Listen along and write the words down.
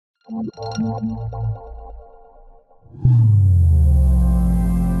In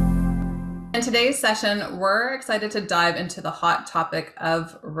today's session, we're excited to dive into the hot topic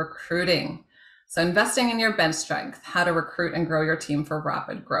of recruiting. So investing in your bench strength, how to recruit and grow your team for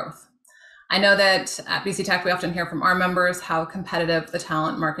rapid growth. I know that at BC Tech, we often hear from our members how competitive the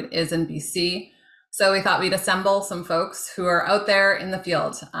talent market is in BC. So we thought we'd assemble some folks who are out there in the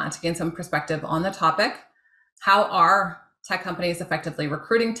field to gain some perspective on the topic. How are tech companies effectively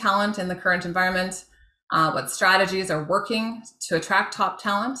recruiting talent in the current environment? What strategies are working to attract top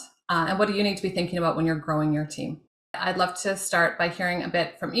talent? And what do you need to be thinking about when you're growing your team? I'd love to start by hearing a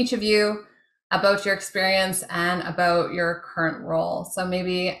bit from each of you about your experience and about your current role. So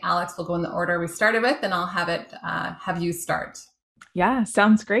maybe Alex will go in the order we started with, and I'll have you start. Yeah,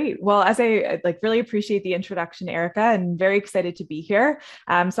 sounds great. Well, as I really appreciate the introduction, Erica, and very excited to be here.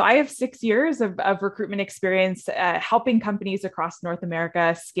 So I have 6 years of recruitment experience helping companies across North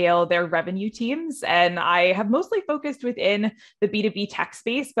America scale their revenue teams. And I have mostly focused within the B2B tech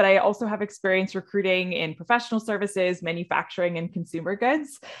space, but I also have experience recruiting in professional services, manufacturing, and consumer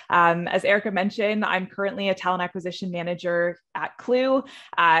goods. As Erica mentioned, I'm currently a talent acquisition manager at Klue.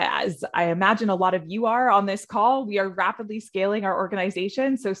 As I imagine a lot of you are on this call, we are rapidly scaling our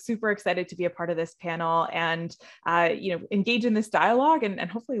organization. So super excited to be a part of this panel and engage in this dialogue and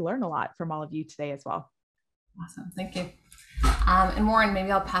hopefully learn a lot from all of you today as well. Awesome, thank you. And Warren,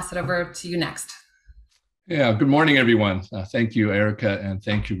 maybe I'll pass it over to you next. Yeah, good morning, everyone. Thank you, Erica, and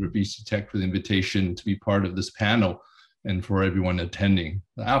thank you for BC Tech for the invitation to be part of this panel and for everyone attending.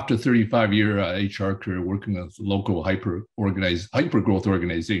 After 35-year HR career working with local hyper-growth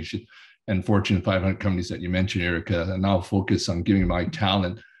organization, and Fortune 500 companies that you mentioned, Erica, and now focus on giving my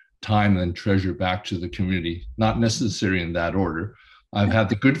talent, time, and treasure back to the community, not necessarily in that order. I've had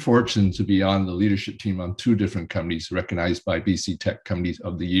the good fortune to be on the leadership team on 2 different companies recognized by BC Tech Companies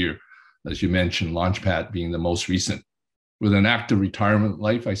of the Year, as you mentioned, Launchpad being the most recent. With an active retirement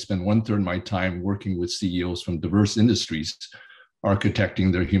life, I spend 1/3 of my time working with CEOs from diverse industries,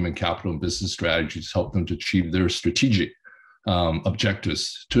 architecting their human capital and business strategies to help them to achieve their strategic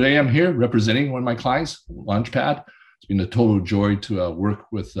objectives. Today, I'm here representing one of my clients, Launchpad. It's been a total joy to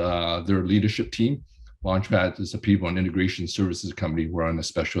work with their leadership team. Launchpad is a people and integration services company where I'm a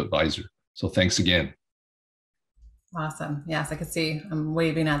special advisor. So thanks again. Awesome. Yes, I can see I'm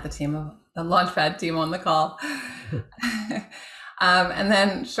waving at the Launchpad team on the call. And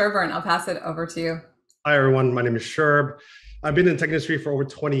then Sherborne, I'll pass it over to you. Hi, everyone. My name is Sherb. I've been in the tech industry for over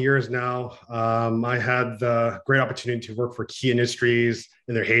 20 years now. I had the great opportunity to work for key industries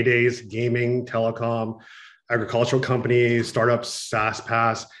in their heydays: gaming, telecom, agricultural companies, startups, SaaS,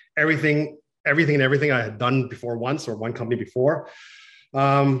 PaaS, everything I had done before once or one company before.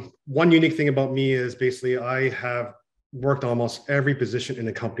 One unique thing about me is basically I have worked almost every position in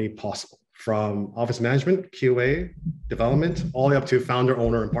the company possible, from office management, QA, development, all the way up to founder,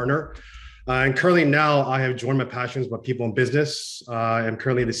 owner, and partner. And currently now I have joined my passions with people in business. I'm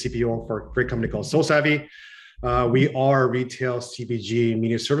currently the CPO for a great company called Savy. We are a retail CPG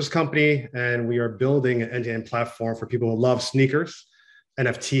media service company, and we are building an end-to-end platform for people who love sneakers,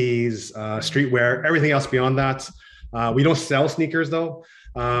 NFTs, streetwear, everything else beyond that. We don't sell sneakers though.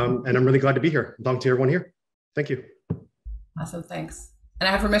 And I'm really glad to be here. I'm talking to everyone here. Thank you. Awesome, thanks. And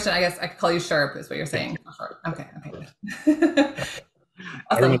I have permission, I guess I could call you Sherb is what you're saying. Okay.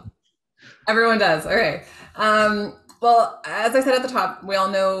 Awesome. Everyone does. Okay. Well, as I said at the top, we all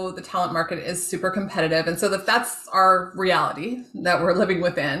know the talent market is super competitive. And so that's our reality that we're living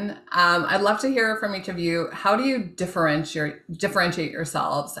within. I'd love to hear from each of you. How do you differentiate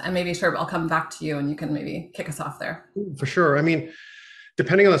yourselves? And maybe, Sherb, I'll come back to you and you can maybe kick us off there. For sure. I mean,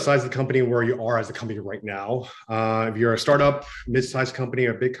 depending on the size of the company where you are as a company right now, if you're a startup, mid-sized company,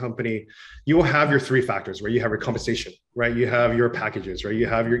 or a big company, you will have your 3 factors, where you have your compensation, right? You have your packages, right? You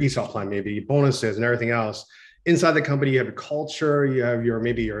have your ESOP plan, maybe bonuses and everything else. Inside the company, you have your culture, you have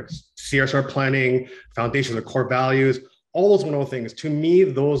maybe your CSR planning, foundations of core values, all those wonderful things. To me,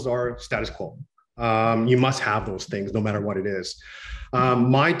 those are status quo. You must have those things no matter what it is.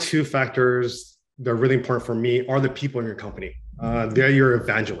 My 2 factors that are really important for me are the people in your company. They're your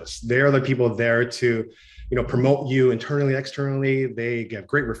evangelists. They're the people there to, promote you internally, externally. They get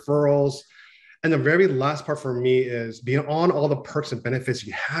great referrals. And the very last part for me is, beyond all the perks and benefits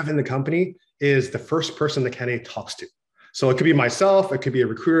you have in the company, is the first person the candidate talks to. So it could be myself, it could be a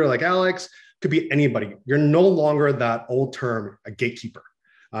recruiter like Alex, it could be anybody. You're no longer that old term, a gatekeeper.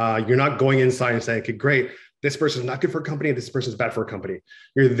 You're not going inside and saying, okay, great, this person is not good for a company, this person is bad for a company.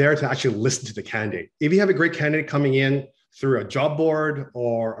 You're there to actually listen to the candidate. If you have a great candidate coming in through a job board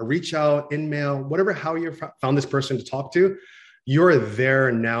or a reach out, in mail, whatever, how you found this person to talk to, You're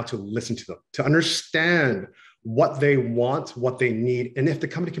there now to listen to them, to understand what they want, what they need, and if the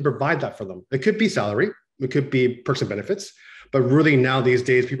company can provide that for them. It could be salary, it could be perks and benefits, but really now these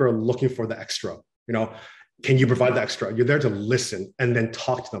days, people are looking for the extra. Can you provide the extra? You're there to listen and then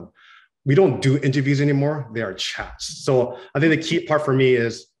talk to them. We don't do interviews anymore. They are chats. So I think the key part for me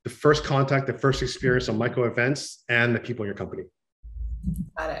is the first contact, the first experience on micro events, and the people in your company.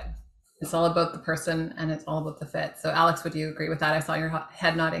 Got it. It's all about the person and it's all about the fit. So Alex, would you agree with that? I saw your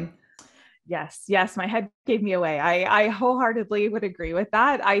head nodding. Yes, my head gave me away. I wholeheartedly would agree with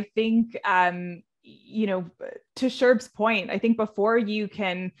that. I think, to Sherb's point, I think before you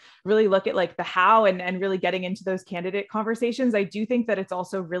can really look at like the how and really getting into those candidate conversations, I do think that it's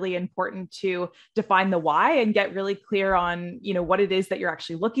also really important to define the why and get really clear on, what it is that you're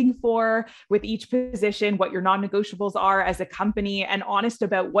actually looking for with each position, what your non-negotiables are as a company, and honest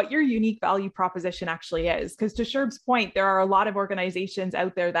about what your unique value proposition actually is. Because to Sherb's point, there are a lot of organizations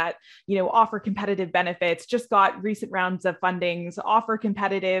out there that, offer competitive benefits, just got recent rounds of fundings, offer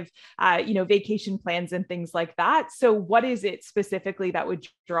competitive, vacation plans and things like that. So what is it specifically that would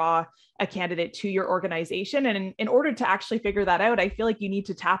draw a candidate to your organization? And in order to actually figure that out, I feel like you need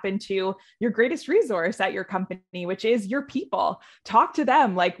to tap into your greatest resource at your company, which is your people. Talk to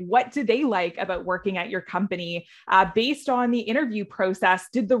them. Like, what do they like about working at your company? Based on the interview process,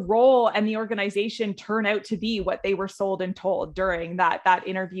 did the role and the organization turn out to be what they were sold and told during that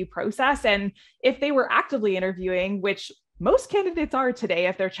interview process? And if they were actively interviewing, which most candidates are today,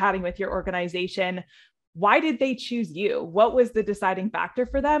 if they're chatting with your organization, why did they choose you? What was the deciding factor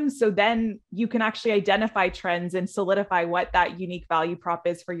for them? So then you can actually identify trends and solidify what that unique value prop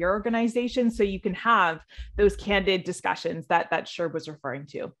is for your organization, so you can have those candid discussions that Sherb was referring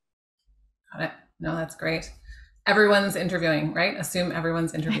to. Got it. No, that's great. Everyone's interviewing, right? Assume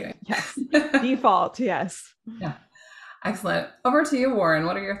everyone's interviewing. Yes. Default, yes. Yeah. Excellent. Over to you, Warren.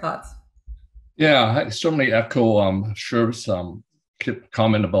 What are your thoughts? Yeah, I certainly echo Sherb's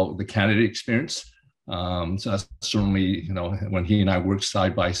comment about the candidate experience. So that's certainly, when he and I worked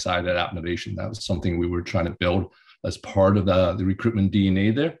side by side at Appnovation, that was something we were trying to build as part of the recruitment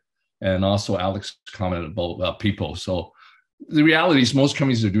DNA there. And also Alex commented about people. So the reality is most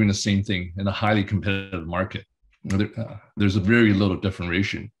companies are doing the same thing in a highly competitive market. There's a very little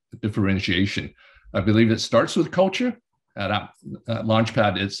differentiation. I believe it starts with culture. At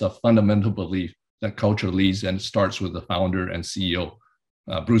Launchpad, it's a fundamental belief that culture leads, and it starts with the founder and CEO,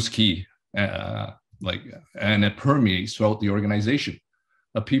 Bruce Key. And it permeates throughout the organization.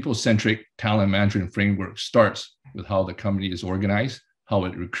 A people-centric talent management framework starts with how the company is organized, how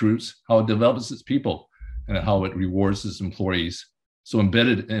it recruits, how it develops its people, and how it rewards its employees. So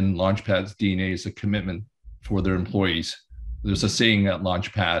embedded in Launchpad's DNA is a commitment for their employees. There's a saying at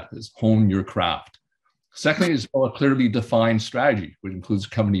Launchpad is hone your craft. Secondly, is a clearly defined strategy, which includes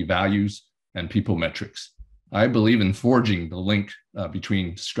company values and people metrics. I believe in forging the link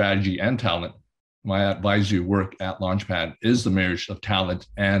between strategy and talent. My advisory work at Launchpad is the marriage of talent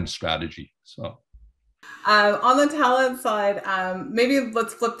and strategy. So, on the talent side, maybe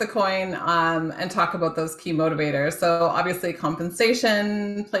let's flip the coin and talk about those key motivators. So obviously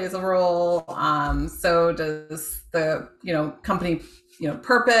compensation plays a role. So does the company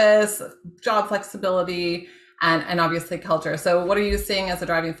purpose, job flexibility, and obviously culture. So what are you seeing as the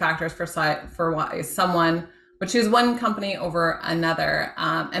driving factors for why someone would choose one company over another,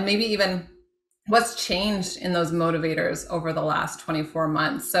 and maybe even what's changed in those motivators over the last 24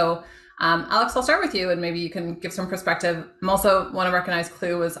 months? So Alex, I'll start with you and maybe you can give some perspective. I also want to recognize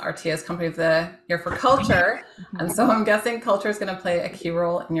Klue as RTA's Company of the Year for Culture. And so I'm guessing culture is going to play a key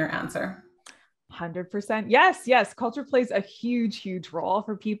role in your answer. 100%. Yes. Culture plays a huge role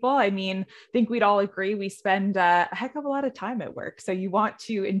for people. I mean, I think we'd all agree we spend a heck of a lot of time at work. So you want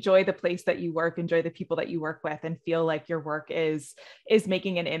to enjoy the place that you work, enjoy the people that you work with, and feel like your work is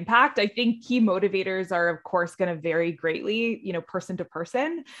making an impact. I think key motivators are, of course, going to vary greatly, person to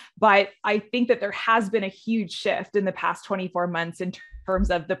person. But I think that there has been a huge shift in the past 24 months in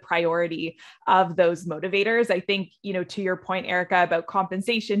terms of the priority of those motivators. I think, to your point, Erica, about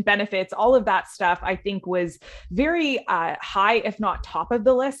compensation, benefits, all of that stuff, I think was very high, if not top of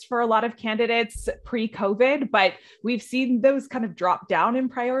the list for a lot of candidates pre-COVID, but we've seen those kind of drop down in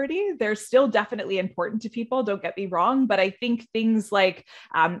priority. They're still definitely important to people, don't get me wrong, but I think things like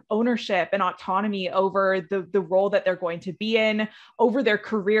ownership and autonomy over the role that they're going to be in, over their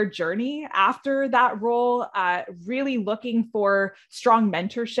career journey after that role, really looking for strong strong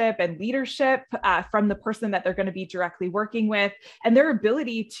mentorship and leadership from the person that they're going to be directly working with, and their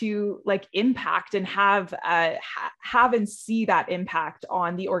ability to like impact and have and see that impact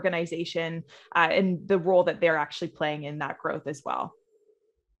on the organization and the role that they're actually playing in that growth as well.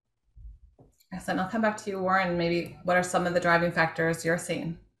 Excellent. I'll come back to you, Warren. Maybe what are some of the driving factors you're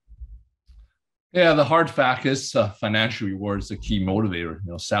seeing? Yeah, the hard fact is financial reward is a key motivator.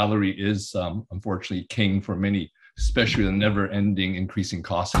 Salary is unfortunately king for many, especially the never-ending increasing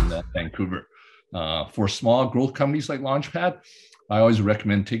costs in Vancouver. For small growth companies like Launchpad, I always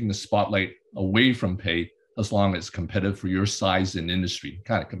recommend taking the spotlight away from pay as long as it's competitive for your size and industry,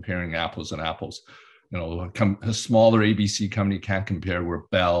 kind of comparing apples and apples. A smaller ABC company can't compare with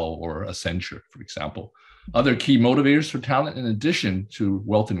Bell or Accenture, for example. Other key motivators for talent, in addition to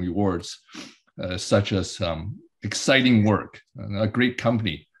wealth and rewards, such as exciting work. A great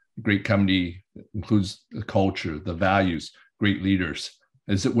company includes the culture, the values, great leaders.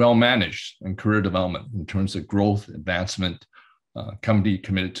 Is it well managed, and career development in terms of growth, advancement, company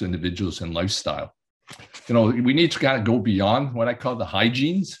committed to individuals and lifestyle. We need to kind of go beyond what I call the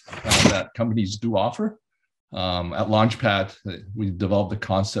hygienes that companies do offer. At Launchpad, we developed the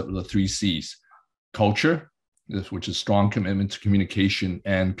concept of the 3 C's: culture, which is strong commitment to communication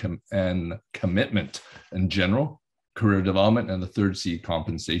and commitment in general, career development, and the 3rd C,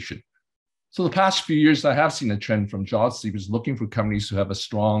 compensation. So the past few years, I have seen a trend from job seekers looking for companies who have a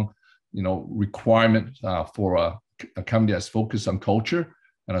strong, requirement for a company that's focused on culture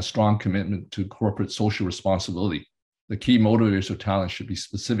and a strong commitment to corporate social responsibility. The key motivators of talent should be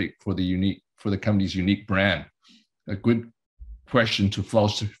specific for the company's unique brand. A good question to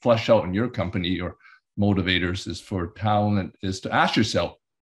flesh out in your company or motivators is to ask yourself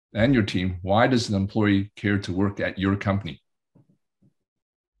and your team, why does an employee care to work at your company?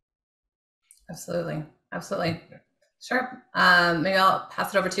 Absolutely. Sure. Maybe I'll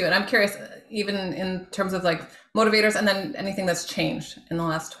pass it over to you. And I'm curious, even in terms of like motivators and then anything that's changed in the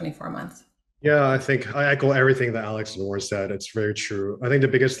last 24 months. Yeah, I think I echo everything that Alex and Warren said. It's very true. I think the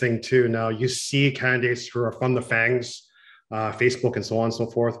biggest thing too, now you see candidates who are from the FANGs, Facebook and so on and so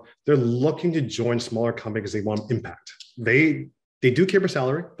forth. They're looking to join smaller companies because they want impact. They do care about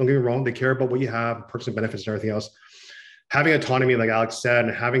salary. Don't get me wrong. They care about what you have, perks and benefits and everything else. Having autonomy, like Alex said,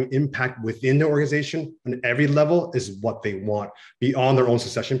 and having impact within the organization on every level is what they want beyond their own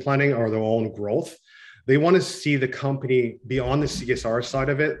succession planning or their own growth. They want to see the company beyond the CSR side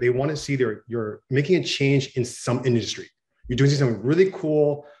of it. They want to see you're making a change in some industry. You're doing something really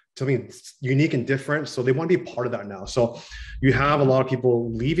cool, something unique and different. So they want to be part of that now. So you have a lot of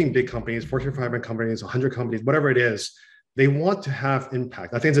people leaving big companies, Fortune 500 companies, 100 companies, whatever it is. They want to have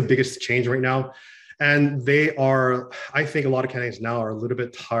impact. I think it's the biggest change right now. And I think a lot of candidates now are a little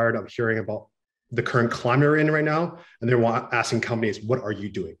bit tired of hearing about the current climate we're in right now. And they're asking companies, what are you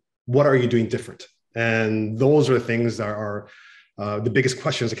doing? What are you doing different? And those are the things that are the biggest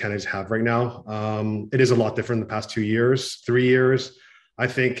questions that candidates have right now. It is a lot different in the past 2 years, 3 years. I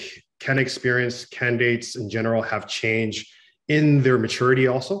think candidates in general have changed in their maturity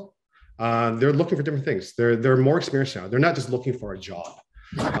also. They're looking for different things. They're more experienced now. They're not just looking for a job.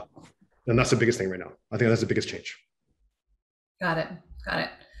 And that's the biggest thing right now. I think that's the biggest change. Got it.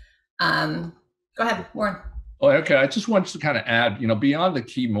 Go ahead, Warren. Oh, okay. I just wanted to kind of add, beyond the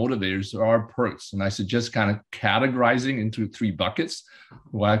key motivators, there are perks. And I suggest kind of categorizing into 3 buckets.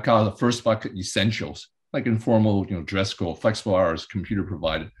 What I call the first bucket, essentials, like informal, dress code, flexible hours, computer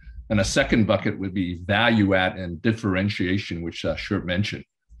provided. And a second bucket would be value add and differentiation, which Sherb mentioned,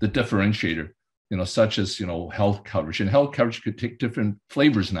 the differentiator, such as, health coverage. And health coverage could take different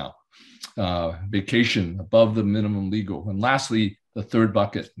flavors now. Vacation above the minimum legal. And lastly, the third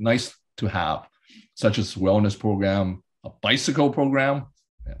bucket, nice to have, such as wellness program, a bicycle program.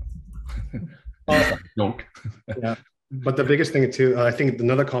 Yeah. Joke. Yeah. But the biggest thing too, I think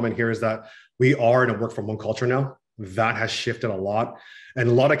another comment here is that we are in a work from home culture now. That has shifted a lot. And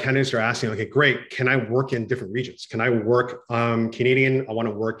a lot of candidates are asking, okay, great. Can I work in different regions? Can I work Canadian? I want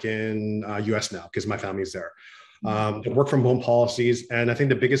to work in US now because my family's there. The work from home policies. And I think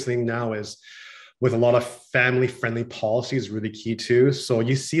the biggest thing now is with a lot of family friendly policies really key too. So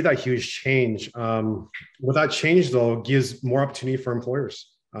you see that huge change. With that change though, gives more opportunity for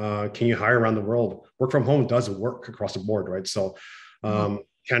employers. Can you hire around the world? Work from home does work across the board, right? So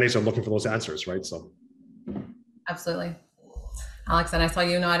candidates are looking for those answers, right? So absolutely. Alex, and I saw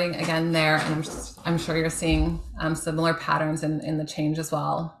you nodding again there, and I'm sure you're seeing similar patterns in the change as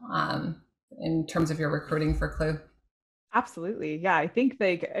well in terms of your recruiting for Klue. Absolutely. Yeah. I think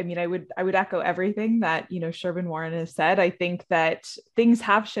I would echo everything that, Sherb and Warren has said. I think that things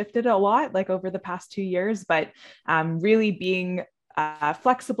have shifted a lot, like over the past 2 years, but really being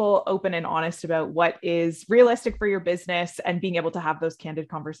flexible, open, and honest about what is realistic for your business, and being able to have those candid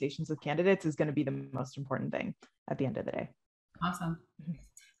conversations with candidates is going to be the most important thing at the end of the day. Awesome.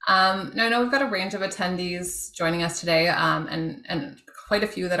 Now I know we've got a range of attendees joining us today, and quite a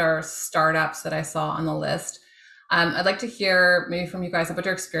few that are startups that I saw on the list. I'd like to hear maybe from you guys about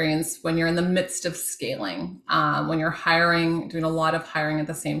your experience when you're in the midst of scaling, when you're hiring, doing a lot of hiring at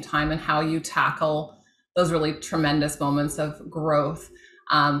the same time, and how you tackle those really tremendous moments of growth.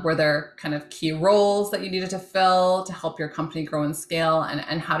 Were there kind of key roles that you needed to fill to help your company grow and scale,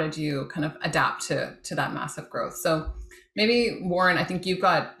 and how did you kind of adapt to that massive growth? So maybe Warren, I think you've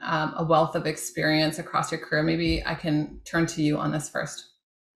got a wealth of experience across your career. Maybe I can turn to you on this first.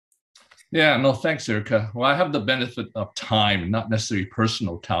 Yeah, no, thanks, Erica. Well, I have the benefit of time, not necessarily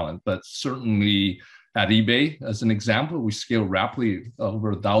personal talent, but certainly at eBay, as an example, we scaled rapidly,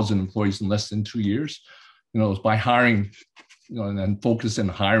 over 1,000 employees in less than 2 years. It was by hiring, and then focus in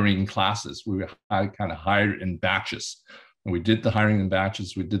hiring classes. I kind of hired in batches. And we did the hiring in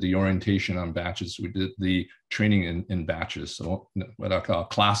batches. We did the orientation on batches. We did the training in batches, so what I call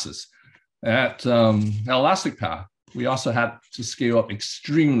classes. At Elastic Path, we also had to scale up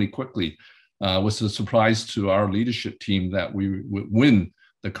extremely quickly. It was a surprise to our leadership team that we would win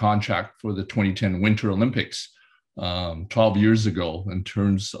the contract for the 2010 Winter Olympics 12 years ago in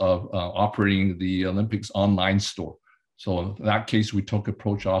terms of operating the Olympics online store. So in that case, we took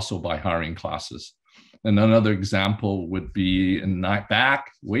approach also by hiring classes. And another example would be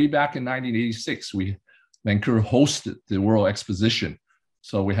way back in 1986, Vancouver hosted the World Exposition.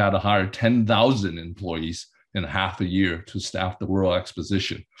 So we had to hire 10,000 employees in half a year to staff the World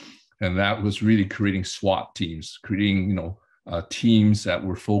Exposition. And that was really creating SWAT teams, creating, teams that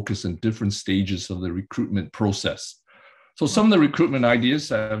were focused in different stages of the recruitment process. So some of the recruitment ideas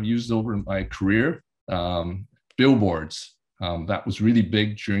that I've used over in my career, billboards, that was really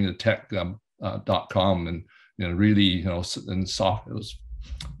big during the tech.com, and really, and soft, it was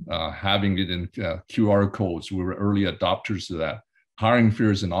having it in QR codes. We were early adopters of that. Hiring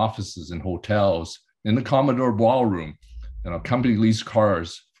fairs in offices and hotels, in the Commodore Ballroom, company leased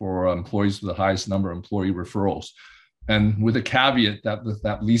cars for employees with the highest number of employee referrals. And with a caveat that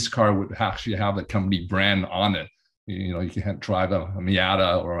that lease car would actually have the company brand on it. You can't drive a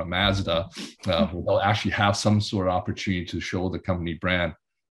Miata or a Mazda without actually have some sort of opportunity to show the company brand.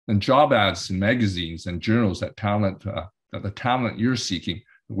 And job ads in magazines and journals that the talent you're seeking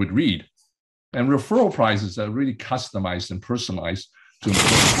would read. And referral prizes that are really customized and personalized to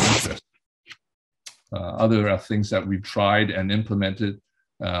employee interest. Other things that we've tried and implemented,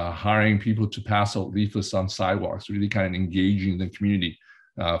 hiring people to pass out leaflets on sidewalks, really kind of engaging the community.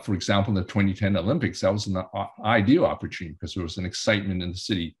 For example, in the 2010 Olympics, that was an ideal opportunity because there was an excitement in the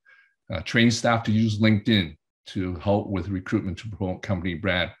city. Train staff to use LinkedIn to help with recruitment to promote company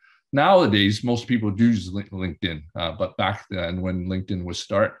brand. Nowadays, most people do use LinkedIn, but back then when LinkedIn was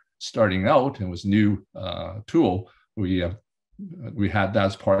starting out and was a new tool, we had that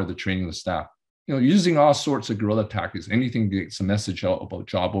as part of the training of the staff. Using all sorts of guerrilla tactics, anything that gets a message out about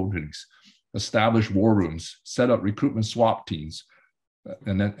job openings, establish war rooms, set up recruitment swap teams.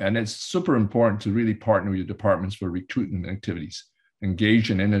 And it's super important to really partner with your departments for recruitment activities,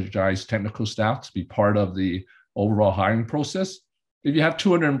 engage and energize technical staff to be part of the overall hiring process. If you have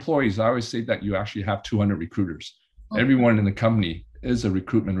 200 employees, I always say that you actually have 200 recruiters. Everyone in the company is a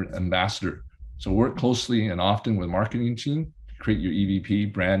recruitment ambassador. So work closely and often with marketing team to create your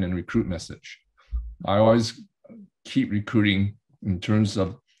EVP brand and recruit message. I always keep recruiting in terms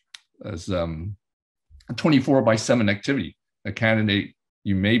of as a 24/7 activity. A candidate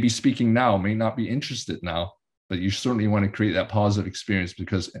you may be speaking now may not be interested now, but you certainly want to create that positive experience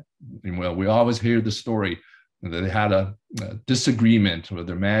because, well, we always hear the story that they had a disagreement with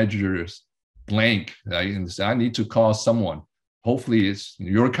their managers blank, and say, I need to call someone. Hopefully it's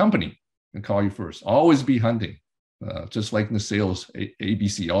your company and call you first. Always be hunting, just like in the sales,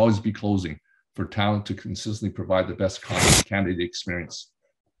 ABC, always be closing for talent to consistently provide the best candidate experience.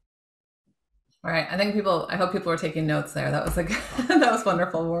 All right. I hope people are taking notes there. That was that was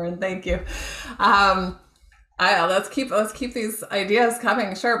wonderful, Warren. Thank you. Let's keep these ideas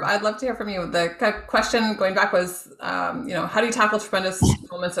coming. Sure. I'd love to hear from you. The question going back was, how do you tackle tremendous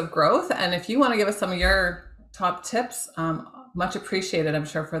moments of growth? And if you want to give us some of your top tips, much appreciated, I'm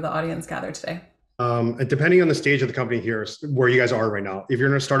sure, for the audience gathered today. And depending on the stage of the company here, where you guys are right now, if you're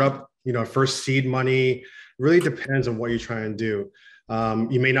in a startup, first seed money, really depends on what you're trying to do.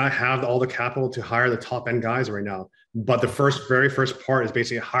 You may not have all the capital to hire the top end guys right now, but the very first part is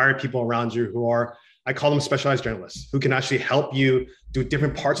basically hire people around you who are I call them specialized generalists who can actually help you do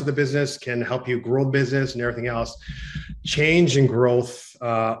different parts of the business, can help you grow the business and everything else. Change and growth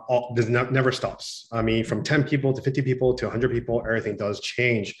never stops. I mean, from 10 people to 50 people to 100 people, everything does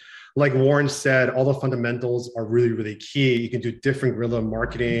change. Like Warren said, all the fundamentals are really, really key. You can do different guerrilla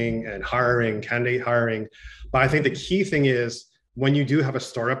marketing and hiring, candidate hiring. But I think the key thing is when you do have a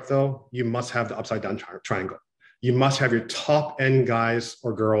startup, though, you must have the upside down triangle. You must have your top end guys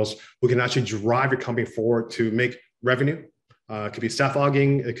or girls who can actually drive your company forward to make revenue. It could be staff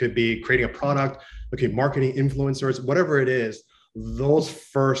logging, it could be creating a product, it could be marketing influencers, whatever it is. Those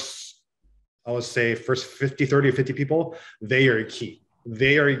first, I would say, first 50, 30 or 50 people, they are key.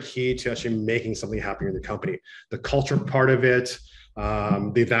 They are key to actually making something happen in the company. The culture part of it,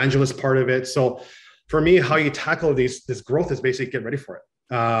 the evangelist part of it. So for me, how you tackle this growth is basically get ready for it.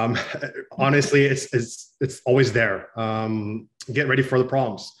 Honestly, it's always there. Get ready for the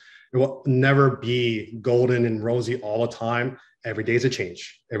problems. It will never be golden and rosy all the time. Every day is a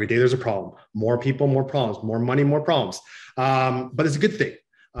change. Every day there's a problem. More people, more problems. More money, more problems. But it's a good thing.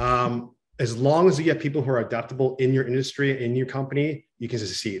 As long as you get people who are adaptable in your industry, in your company, you can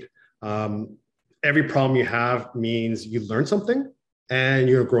succeed. Every problem you have means you learn something and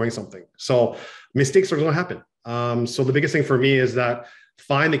you're growing something. So mistakes are going to happen. So the biggest thing for me is that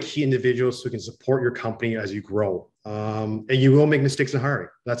find the key individuals who can support your company as you grow. And you will make mistakes in hiring.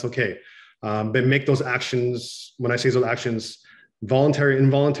 That's okay. But make those actions, when I say those actions, voluntary,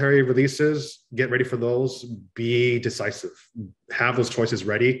 involuntary releases, get ready for those, be decisive, have those choices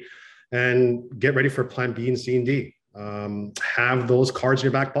ready, and get ready for plan B and C and D. Have those cards in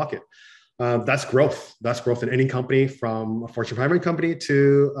your back pocket. That's growth. That's growth in any company, from a Fortune 500 company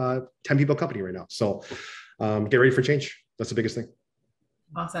to a 10 people company right now. So get ready for change. That's the biggest thing.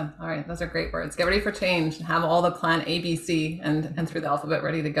 Awesome. All right. Those are great words. Get ready for change. Have all the plan A, B, C, and through the alphabet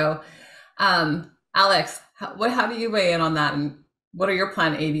ready to go. Alex, how do you weigh in on that? And what are your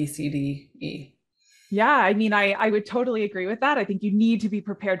plan A, B, C, D, E? Yeah, I mean, I would totally agree with that. I think you need to be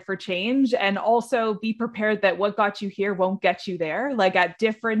prepared for change, and also be prepared that what got you here won't get you there. Like at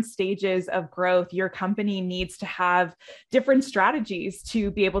different stages of growth, your company needs to have different strategies to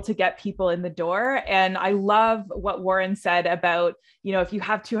be able to get people in the door. And I love what Warren said about, if you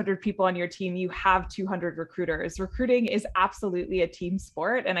have 200 people on your team, you have 200 recruiters. Recruiting is absolutely a team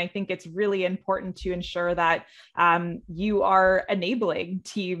sport. And I think it's really important to ensure that you are enabling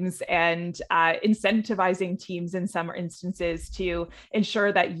teams and incentivizing teams in some instances to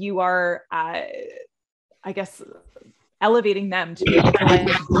ensure that you are, elevating them to be able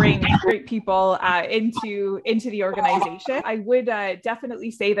to bring great people into the organization. I would definitely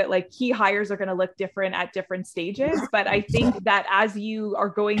say that key hires are going to look different at different stages, but I think that as you are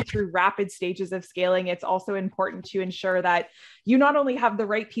going through rapid stages of scaling, it's also important to ensure that you not only have the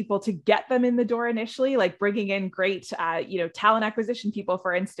right people to get them in the door initially, like bringing in great, talent acquisition people,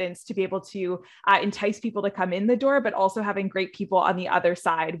 for instance, to be able to entice people to come in the door, but also having great people on the other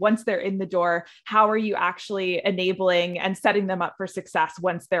side. Once they're in the door, how are you actually enabling and setting them up for success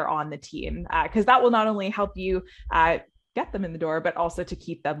once they're on the team? Because that will not only help you get them in the door, but also to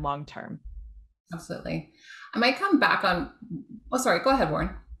keep them long-term. Absolutely. I might come back on, sorry, go ahead,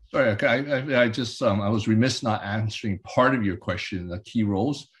 Warren. Sorry, okay. I was remiss not answering part of your question, the key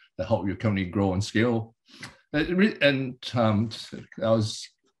roles that help your company grow and scale. I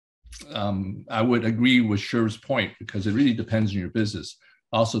would agree with Sher's point, because it really depends on your business.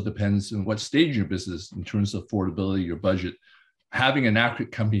 Also depends on what stage of your business in terms of affordability, your budget. Having an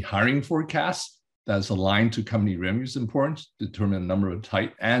accurate company hiring forecast that's aligned to company revenue is important. Determine the number of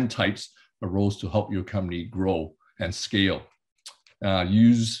types of roles to help your company grow and scale.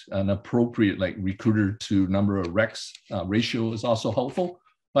 Use an appropriate recruiter to number of recs ratio is also helpful.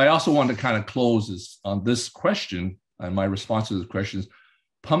 But I also want to kind of close on this question, and my response to this question is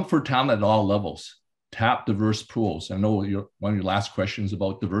pump for talent at all levels. Tap diverse pools. I know one of your last questions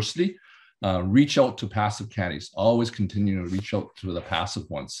about diversity. Reach out to passive candidates. Always continue to reach out to the passive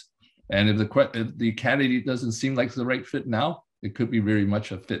ones. And if the candidate doesn't seem like the right fit now, it could be very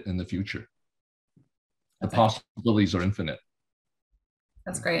much a fit in the future. The possibilities are infinite.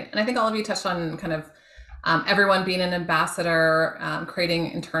 That's great. And I think all of you touched on kind of everyone being an ambassador,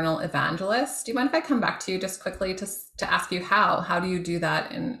 creating internal evangelists. Do you mind if I come back to you just quickly to ask you how do you do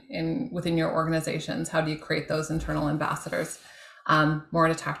that within your organizations? How do you create those internal ambassadors more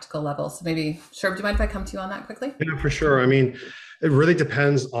at a tactical level? So maybe, Sherb, do you mind if I come to you on that quickly? Yeah, for sure. I mean, it really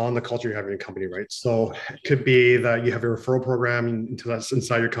depends on the culture you have in your company, right? So it could be that you have a referral program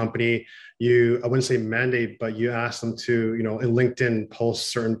inside your company. I wouldn't say mandate, but you ask them to, in LinkedIn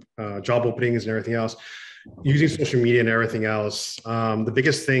post certain job openings and everything else, using social media and everything else. The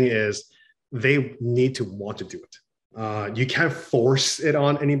biggest thing is they need to want to do it. You can't force it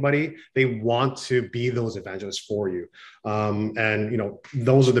on anybody. They want to be those evangelists for you. And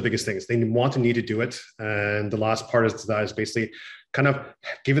those are the biggest things. They want to need to do it. And the last part is that is basically kind of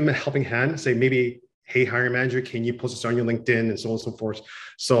give them a helping hand, say maybe, hey, hiring manager, can you post this on your LinkedIn and so on and so forth.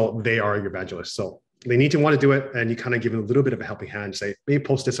 So they are your evangelists. So they need to want to do it, and you kind of give them a little bit of a helping hand, say, maybe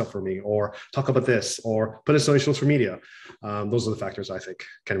post this up for me, or talk about this, or put this on social media. Those are the factors I think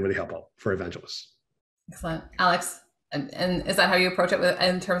can really help out for evangelists. Excellent. Alex, and is that how you approach it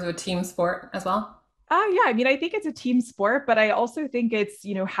in terms of a team sport as well? Yeah, I mean, I think it's a team sport, but I also think it's,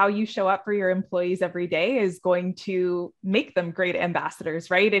 how you show up for your employees every day is going to make them great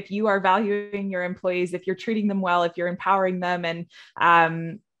ambassadors, right? If you are valuing your employees, if you're treating them well, if you're empowering them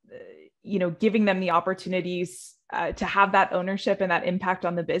and, giving them the opportunities to have that ownership and that impact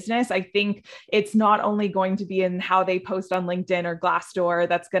on the business, I think it's not only going to be in how they post on LinkedIn or Glassdoor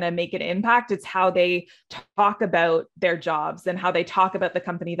that's going to make an impact. It's how they talk about their jobs and how they talk about the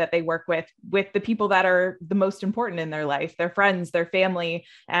company that they work with the people that are the most important in their life, their friends, their family,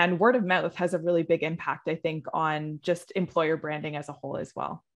 and word of mouth has a really big impact, I think, on just employer branding as a whole as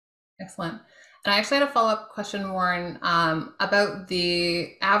well. Excellent. And I actually had a follow-up question, Warren, about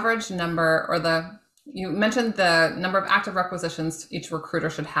the average number, or you mentioned the number of active requisitions each recruiter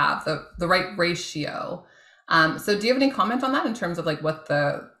should have, the right ratio. So do you have any comment on that in terms of like what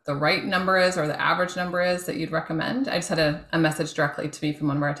the right number is or the average number is that you'd recommend? I just had a message directly to me from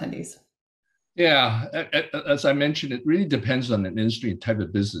one of our attendees. Yeah, as I mentioned, it really depends on an industry and type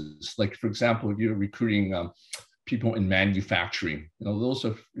of business. Like, for example, if you're recruiting people in manufacturing, those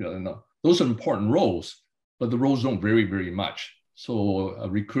are important roles, but the roles don't vary very much. So a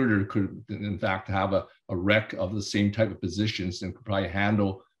recruiter could, in fact, have a rec of the same type of positions and could probably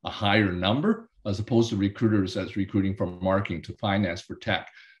handle a higher number, as opposed to recruiters that's recruiting from marketing to finance for tech.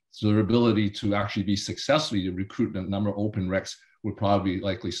 So their ability to actually be successfully to recruit a number of open recs would probably be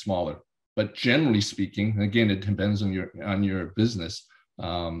likely smaller. But generally speaking, again, it depends on your business.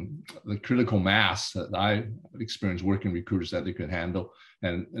 The critical mass that I experienced working recruiters that they could handle,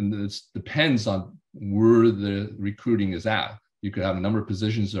 and it depends on where the recruiting is at. You could have a number of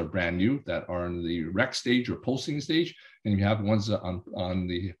positions that are brand new that are in the rec stage or posting stage, and you have ones on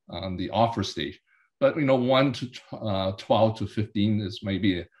the offer stage. But 1 to 12 to 15 is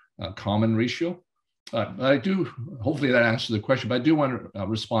maybe a common ratio. I do, hopefully that answers the question, but I do want to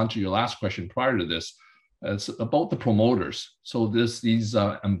respond to your last question prior to this. It's about the promoters. So these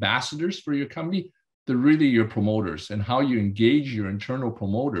ambassadors for your company, they're really your promoters, and how you engage your internal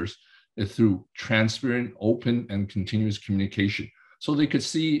promoters is through transparent, open, and continuous communication. So they could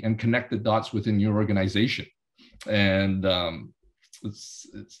see and connect the dots within your organization. And it's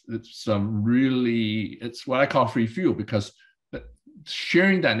what I call free fuel, because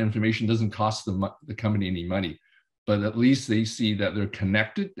sharing that information doesn't cost the company any money, but at least they see that they're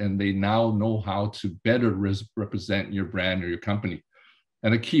connected and they now know how to better represent your brand or your company.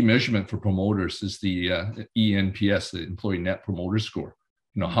 And a key measurement for promoters is the ENPS, the Employee Net Promoter Score.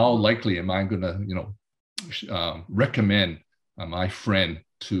 How likely am I going to recommend my friend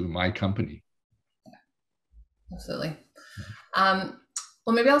to my company? Absolutely.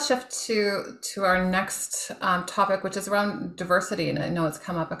 Well, maybe I'll shift to our next topic, which is around diversity. And I know it's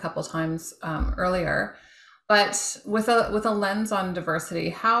come up a couple times earlier, but with a lens on diversity,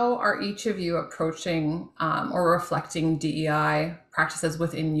 how are each of you approaching or reflecting DEI practices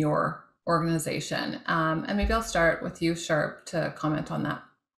within your organization? And maybe I'll start with you, Sharp, to comment on that.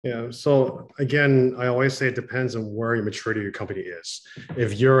 Yeah. So again, I always say it depends on where your maturity of your company is.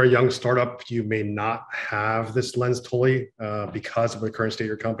 If you're a young startup, you may not have this lens totally because of the current state of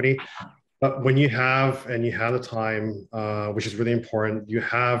your company. But when you have the time, which is really important, you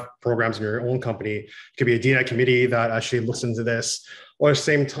have programs in your own company. It could be a DEI committee that actually looks into this. Or at the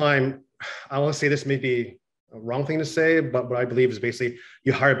same time, I want to say this may be a wrong thing to say, but what I believe is basically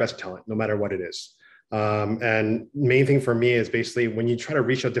you hire best talent, no matter what it is. And main thing for me is basically when you try to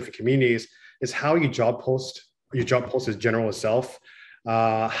reach out different communities is how you job post. Your job post is general itself.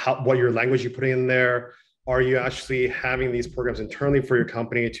 What your language you're putting in there. Are you actually having these programs internally for your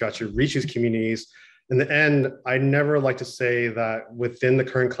company to actually reach these communities? In the end, I never like to say that within the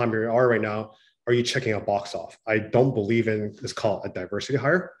current climate we are right now, are you checking a box off? I don't believe in this called a diversity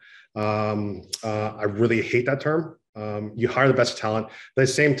hire. I really hate that term. You hire the best talent, but at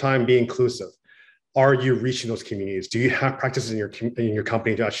the same time, be inclusive. Are you reaching those communities? Do you have practices in your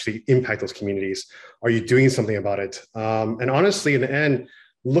company to actually impact those communities? Are you doing something about it? And honestly, in the end,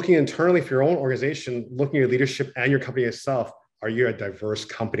 looking internally for your own organization, looking at your leadership and your company itself, are you a diverse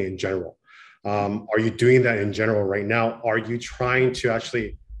company in general? Are you doing that in general right now? Are you trying to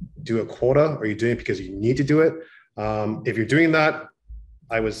actually do a quota? Are you doing it because you need to do it? If you're doing that,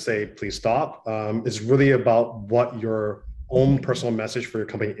 I would say please stop. It's really about what your own personal message for your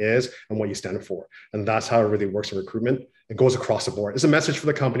company is and what you stand for. And that's how it really works in recruitment. It goes across the board. It's a message for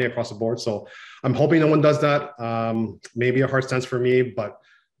the company across the board. So I'm hoping no one does that. Maybe a hard stance for me, but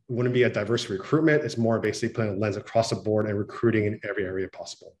it wouldn't be a diverse recruitment. It's more basically putting a lens across the board and recruiting in every area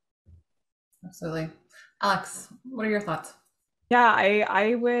possible. Absolutely. Alex, what are your thoughts? Yeah,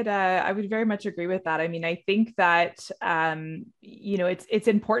 I would very much agree with that. I mean, I think that it's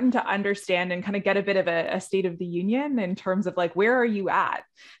important to understand and kind of get a bit of a state of the union in terms of like where are you at,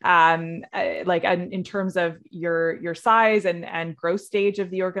 in terms of your size and growth stage of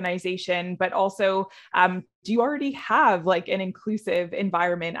the organization, but also do you already have like an inclusive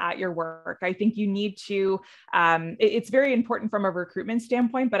environment at your work? I think you need to, it's very important from a recruitment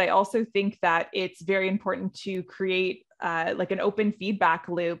standpoint, but I also think that it's very important to create like an open feedback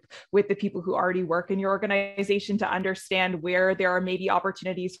loop with the people who already work in your organization to understand where there are maybe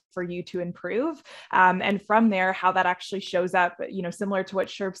opportunities for you to improve. And from there, how that actually shows up, similar to what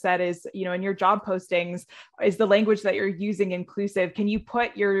Sherb said is, in your job postings, is the language that you're using inclusive? Can you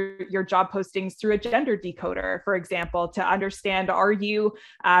put your job postings through a gender decoder, for example, to understand, are you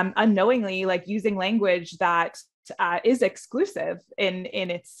unknowingly like using language that is exclusive in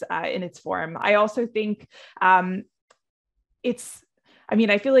its form? I also think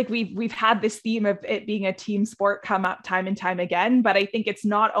I feel like we've had this theme of it being a team sport come up time and time again, but I think it's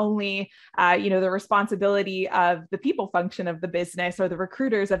not only, the responsibility of the people function of the business or the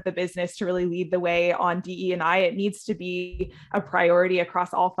recruiters of the business to really lead the way on DE&I. It needs to be a priority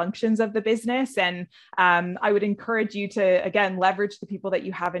across all functions of the business. And I would encourage you to, again, leverage the people that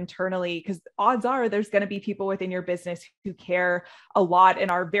you have internally, because odds are there's going to be people within your business who care a lot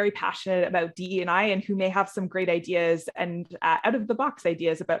and are very passionate about DE&I and who may have some great ideas and out of the box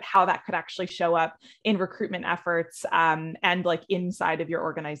ideas about how that could actually show up in recruitment efforts and like inside of your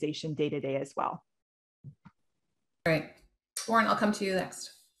organization day to day as well. Great. Warren, I'll come to you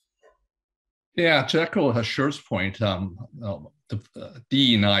next. Yeah, to echo Sherb's point,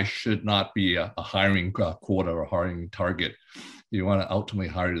 DE&I should not be a hiring quota or hiring target. You want to ultimately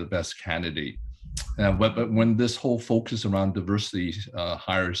hire the best candidate. But when this whole focus around diversity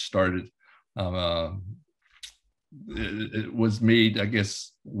hires started, it was made, I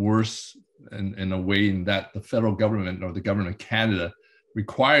guess, worse in a way in that the federal government or the government of Canada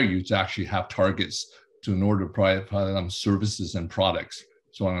require you to actually have targets in order to provide them services and products.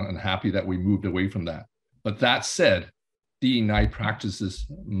 So I'm happy that we moved away from that. But that said, DE&I practices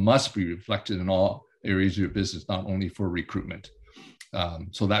must be reflected in all areas of your business, not only for recruitment.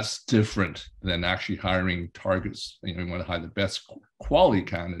 So that's different than actually hiring targets. You want to hire the best quality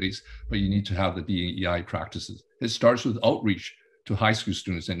candidates, but you need to have the DEI practices. It starts with outreach to high school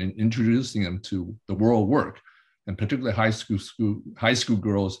students and introducing them to the world of work, and particularly high school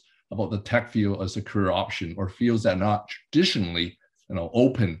girls about the tech field as a career option or fields that are not traditionally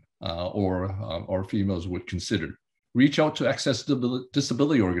open or females would consider. Reach out to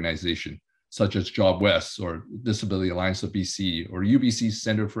disability organization such as Job West or Disability Alliance of BC or UBC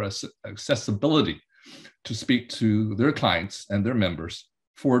Center for Accessibility to speak to their clients and their members,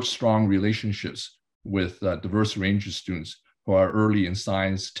 forge strong relationships with a diverse range of students who are early in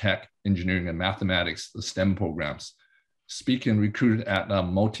science, tech, engineering, and mathematics, the STEM programs. Speak and recruit at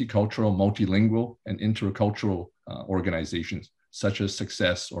multicultural, multilingual, and intercultural organizations such as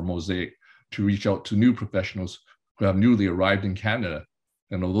Success or Mosaic to reach out to new professionals who have newly arrived in Canada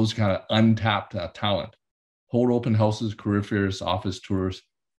and those kind of untapped talent. Hold open houses, career fairs, office tours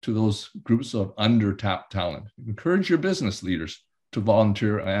to those groups of undertapped talent. Encourage your business leaders to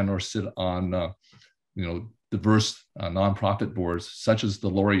volunteer and or sit on diverse nonprofit boards such as the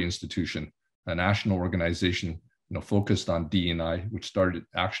Laurie Institution, a national organization focused on D&I, which started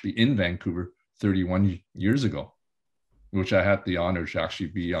actually in Vancouver 31 years ago, which I had the honor to actually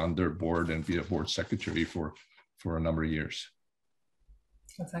be on their board and be a board secretary for a number of years.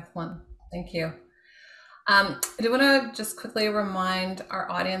 That's excellent. Thank you. I do want to just quickly remind our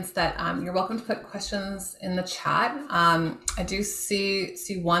audience that you're welcome to put questions in the chat. I do see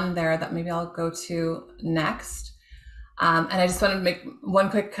one there that maybe I'll go to next. And I just want to make one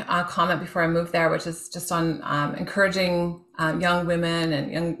quick comment before I move there, which is just on encouraging young women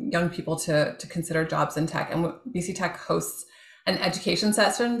and young people to consider jobs in tech. And BC Tech hosts an education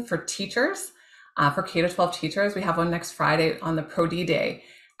session for teachers, for K-12 teachers. We have one next Friday on the Pro D Day.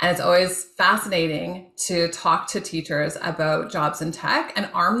 And it's always fascinating to talk to teachers about jobs in tech and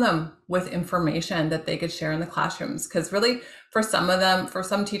arm them with information that they could share in the classrooms. Because really, for some of them, for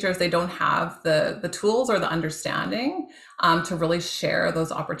some teachers, they don't have the tools or the understanding to really share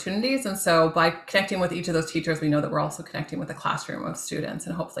those opportunities. And so by connecting with each of those teachers, we know that we're also connecting with a classroom of students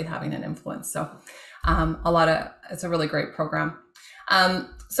and hopefully having an influence. So it's a really great program.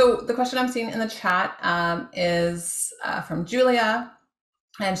 So the question I'm seeing in the chat is from Julia,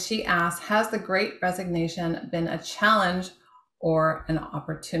 and she asks, has the Great Resignation been a challenge or an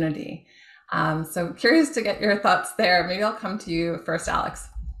opportunity? So curious to get your thoughts there. Maybe I'll come to you first, Alex.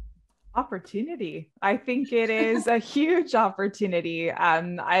 Opportunity. I think it is a huge opportunity.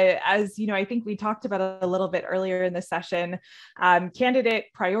 I think we talked about a little bit earlier in the session, candidate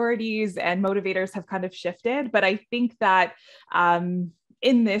priorities and motivators have kind of shifted, but I think that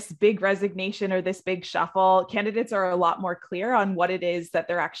in this big resignation or this big shuffle, candidates are a lot more clear on what it is that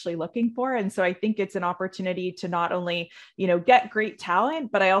they're actually looking for. And so I think it's an opportunity to not only, get great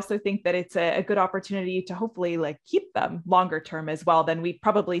talent, but I also think that it's a good opportunity to hopefully keep them longer term as well than we've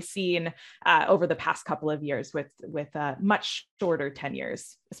probably seen over the past couple of years with much shorter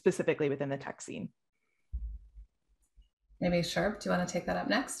tenures, specifically within the tech scene. Maybe Sherb, do you want to take that up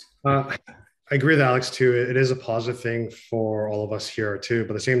next? I agree with Alex too. It is a positive thing for all of us here too, but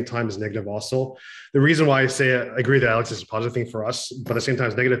at the same time it's negative also. The reason why I say I agree that Alex is a positive thing for us, but at the same time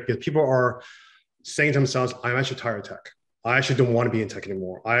it's negative because people are saying to themselves, I'm actually tired of tech. I actually don't want to be in tech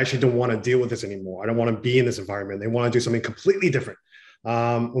anymore. I actually don't want to deal with this anymore. I don't want to be in this environment. They want to do something completely different.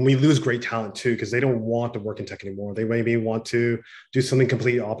 When we lose great talent too, because they don't want to work in tech anymore. They maybe want to do something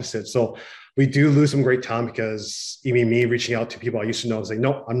completely opposite. So we do lose some great talent because even me reaching out to people I used to know and saying,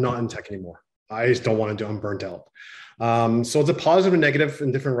 no, I'm not in tech anymore. I just don't want to do, I'm burnt out. So it's a positive and negative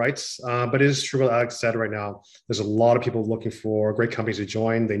in different rights, but it is true what Alex said right now. There's a lot of people looking for great companies to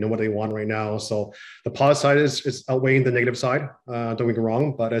join. They know what they want right now. So the positive side is outweighing the negative side. Don't get me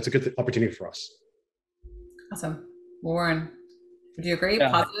wrong, but it's a good opportunity for us. Awesome. Warren, would you agree? Yeah.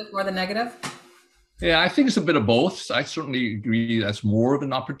 Positive more than negative? Yeah, I think it's a bit of both. I certainly agree that's more of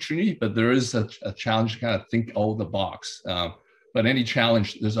an opportunity, but there is a challenge to kind of think out of the box. But any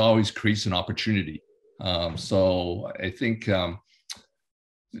challenge, there's always creates an opportunity. So I think the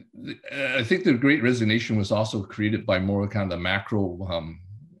Great Resignation was also created by more kind of the macro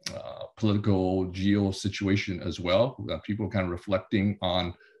political geo situation as well. People kind of reflecting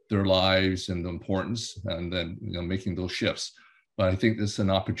on their lives and the importance, and then making those shifts. But I think this is an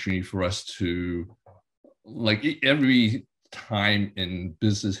opportunity for us to, like every time in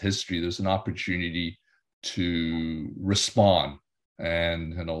business history, there's an opportunity to respond,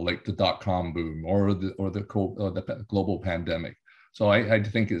 and like the .com boom or the global pandemic. So I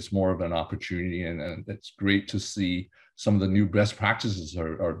think it's more of an opportunity, and it's great to see some of the new best practices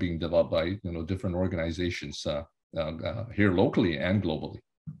are being developed by different organizations here locally and globally.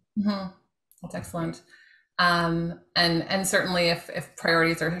 Mm-hmm. That's excellent. And certainly if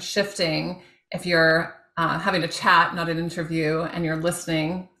priorities are shifting, if you're having a chat, not an interview, and you're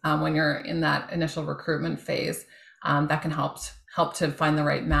listening when you're in that initial recruitment phase, that can help to find the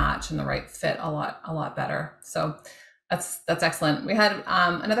right match and the right fit a lot better. So that's excellent. We had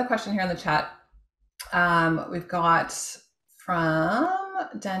another question here in the chat. We've got from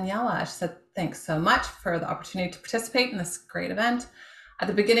Daniela. She said, thanks so much for the opportunity to participate in this great event. At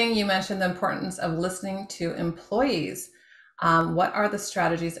the beginning, you mentioned the importance of listening to employees. What are the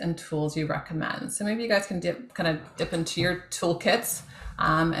strategies and tools you recommend? So maybe you guys can dip into your toolkits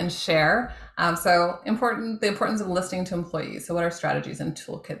and share. So the importance of listening to employees. So what are strategies and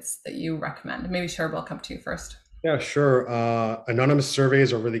toolkits that you recommend? Maybe Sherborne, will come to you first. Yeah, sure. Anonymous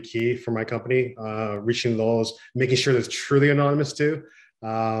surveys are really key for my company. Reaching those, making sure that it's truly anonymous too,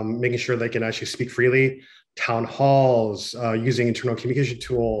 making sure they can actually speak freely. Town halls, using internal communication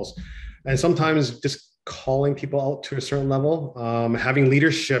tools, and sometimes just calling people out to a certain level, having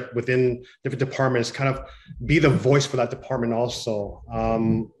leadership within different departments, kind of be the voice for that department also.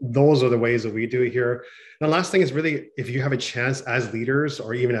 Those are the ways that we do it here. And the last thing is really, if you have a chance as leaders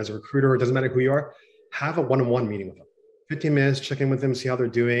or even as a recruiter, it doesn't matter who you are, have a one-on-one meeting with them. 15 minutes, check in with them, see how they're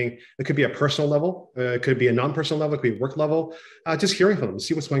doing. It could be a personal level, it could be a non-personal level, it could be work level, just hearing from them,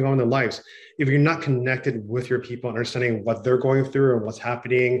 see what's going on in their lives. If you're not connected with your people, understanding what they're going through and what's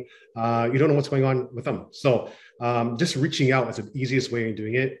happening, you don't know what's going on with them. So just reaching out is the easiest way of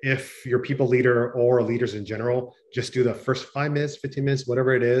doing it. If your people leader or leaders in general, just do the first 5 minutes, 15 minutes,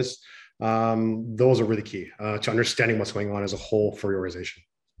 whatever it is. Those are really key to understanding what's going on as a whole for your organization.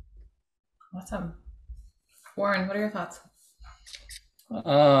 Awesome. Warren, what are your thoughts?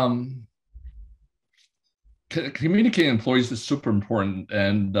 Communicating employees is super important,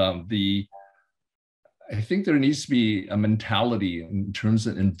 and I think there needs to be a mentality in terms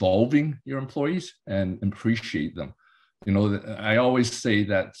of involving your employees and appreciate them. I always say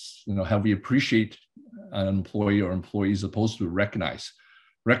that, how we appreciate an employee or employees opposed to recognize.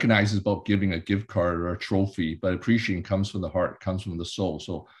 Recognize is about giving a gift card or a trophy, but appreciation comes from the heart, comes from the soul.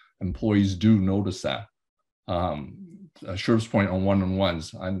 So employees do notice that. Sherv's point on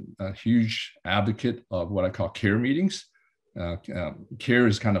one-on-ones, I'm a huge advocate of what I call care meetings. Care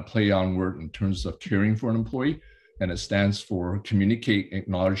is kind of play on word in terms of caring for an employee, and it stands for communicate,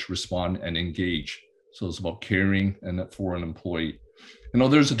 acknowledge, respond, and engage. So it's about caring and for an employee.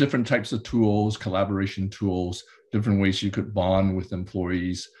 There's different types of tools, collaboration tools, different ways you could bond with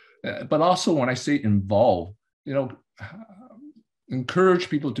employees. But also when I say involve, encourage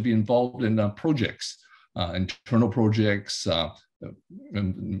people to be involved in projects, internal projects,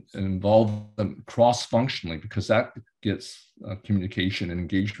 and involve them cross-functionally, because that gets communication and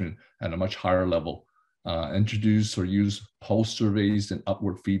engagement at a much higher level. Introduce or use pulse surveys and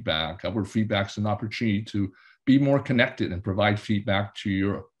upward feedback. Upward feedback is an opportunity to be more connected and provide feedback to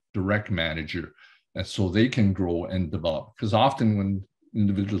your direct manager, and so they can grow and develop. Because often when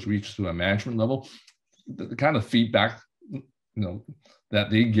individuals reach to a management level, the kind of feedback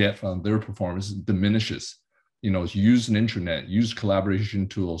that they get from their performance diminishes. Use an intranet, use collaboration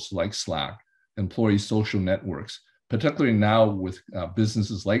tools like Slack, employee social networks, particularly now with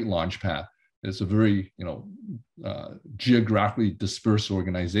businesses like Launchpad. It's a very geographically dispersed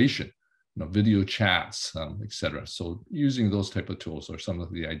organization, video chats, etc. So using those type of tools are some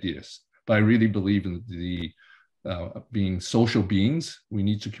of the ideas. But I really believe in the being social beings. We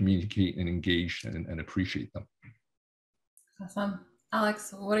need to communicate and engage and appreciate them. Awesome.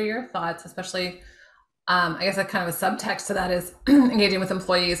 Alex, what are your thoughts, especially, I guess a kind of a subtext to that is engaging with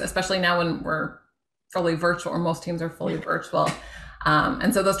employees, especially now when we're fully virtual, or most teams are fully virtual.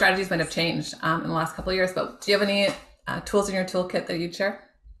 And so those strategies might have changed in the last couple of years, but do you have any tools in your toolkit that you'd share?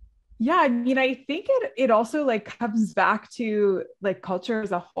 Yeah, I think it also comes back to culture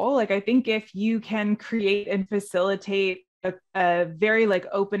as a whole. I think if you can create and facilitate a very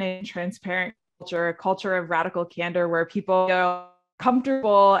open and transparent culture, a culture of radical candor where people feel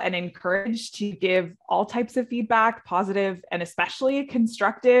comfortable and encouraged to give all types of feedback, positive and especially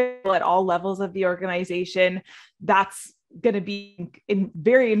constructive at all levels of the organization, that's going to be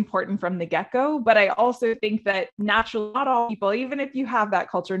very important from the get-go. But I also think that naturally, not all people, even if you have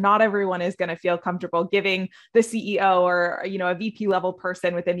that culture, not everyone is going to feel comfortable giving the CEO or a VP level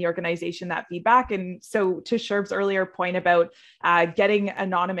person within the organization that feedback. And so to Sherv's earlier point about getting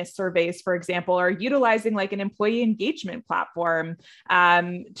anonymous surveys, for example, or utilizing an employee engagement platform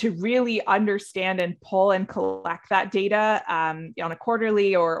to really understand and pull and collect that data on a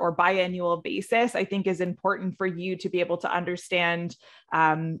quarterly or biannual basis, I think is important for you to be able to understand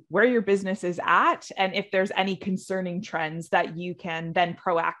where your business is at, and if there's any concerning trends that you can then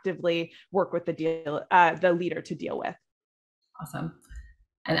proactively work with the leader to deal with. Awesome.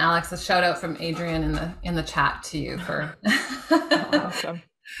 And Alex, a shout out from Adrian in the chat to you for awesome.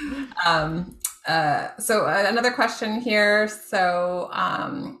 So another question here. So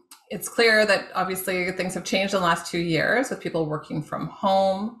it's clear that obviously things have changed in the last 2 years with people working from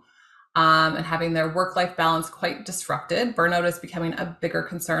home. And having their work-life balance quite disrupted. Burnout is becoming a bigger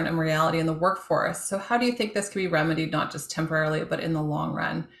concern and reality in the workforce. So how do you think this can be remedied, not just temporarily, but in the long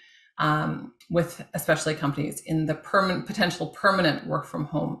run, with especially companies in the potential permanent work from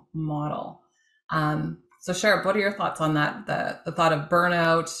home model? So Sherb, what are your thoughts on that? The thought of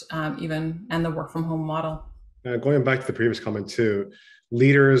burnout, even, and the work from home model? Going back to the previous comment too,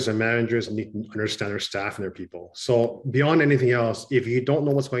 leaders and managers need to understand their staff and their people. So beyond anything else, if you don't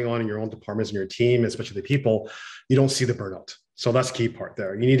know what's going on in your own departments and your team, especially the people, you don't see the burnout. So that's the key part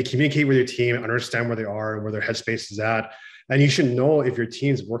there. You need to communicate with your team, understand where they are and where their headspace is at. And you should know if your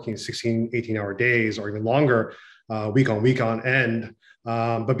team's working 16, 18-hour days or even longer, week on end.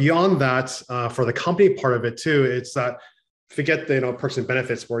 But beyond that, for the company part of it too, it's that forget the perks and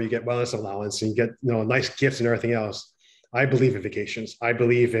benefits where you get wellness allowance and you get nice gifts and everything else. I believe in vacations. I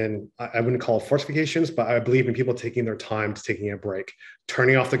believe in, I wouldn't call it forced vacations, but I believe in people taking their time to taking a break,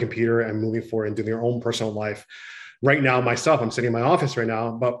 turning off the computer and moving forward and doing their own personal life. Right now, myself, I'm sitting in my office right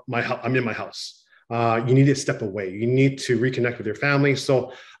now, but I'm in my house. You need to step away. You need to reconnect with your family.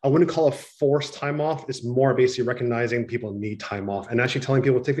 So I wouldn't call it forced time off. It's more basically recognizing people need time off and actually telling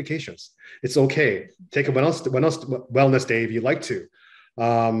people to take vacations. It's okay. Take a wellness day if you like to.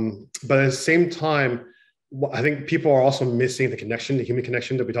 But at the same time, I think people are also missing the connection, the human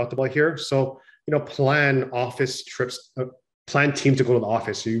connection that we talked about here. So, plan office trips, plan teams to go to the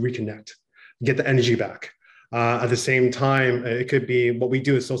office so you reconnect, get the energy back. At the same time, it could be what we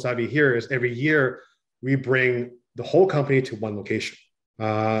do at So Savvy here is every year we bring the whole company to one location.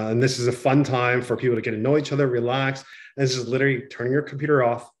 And this is a fun time for people to get to know each other, relax. And this is literally turning your computer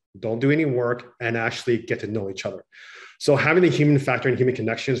off, don't do any work, and actually get to know each other. So having the human factor and human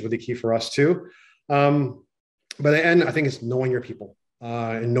connection is really key for us too. By the end, I think it's knowing your people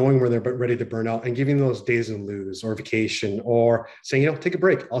and knowing where they're ready to burn out and giving those days in lieu or vacation or saying, take a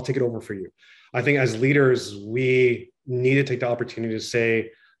break. I'll take it over for you. I think as leaders, we need to take the opportunity to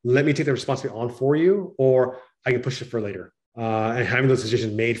say, let me take the responsibility on for you, or I can push it for later. And having those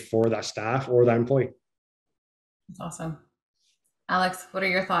decisions made for that staff or that employee. That's awesome. Alex, what are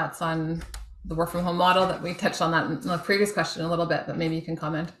your thoughts on the work from home model? That we touched on that in the previous question a little bit, but maybe you can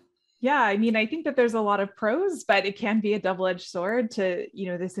comment. Yeah, I mean, I think that there's a lot of pros, but it can be a double-edged sword to,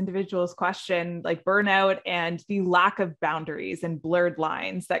 this individual's question, like burnout and the lack of boundaries and blurred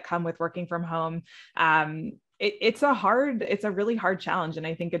lines that come with working from home. It's a really hard challenge. And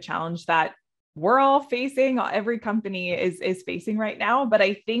I think a challenge that we're all facing, every company is facing right now. But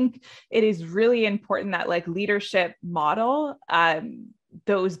I think it is really important that like leadership model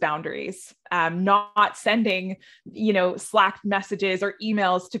those boundaries, not sending, Slack messages or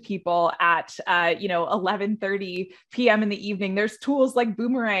emails to people at, 11:30 p.m. in the evening. There's tools like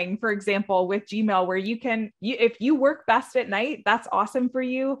Boomerang, for example, with Gmail, where if you work best at night, that's awesome for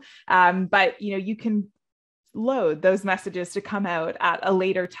you. But, you can load those messages to come out at a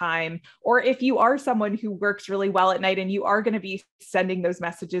later time. Or if you are someone who works really well at night and you are going to be sending those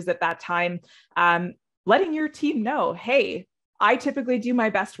messages at that time, letting your team know, hey, I typically do my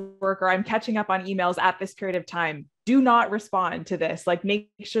best work, or I'm catching up on emails at this period of time. Do not respond to this. Like,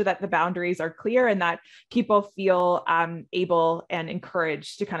 make sure that the boundaries are clear and that people feel able and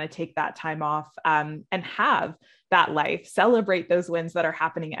encouraged to kind of take that time off and have that life, celebrate those wins that are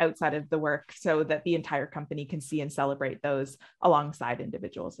happening outside of the work so that the entire company can see and celebrate those alongside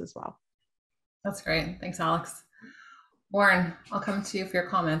individuals as well. That's great. Thanks, Alex. Warren, I'll come to you for your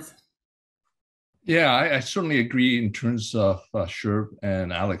comments. Yeah, I certainly agree in terms of Sher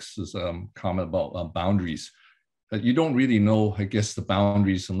and Alex's comment about boundaries. You don't really know, I guess, the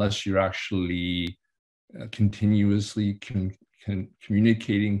boundaries unless you're actually continuously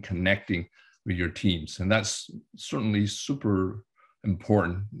communicating, connecting with your teams. And that's certainly super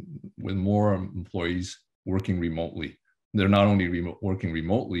important with more employees working remotely. They're not only working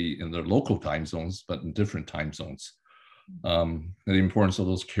remotely in their local time zones, but in different time zones. The importance of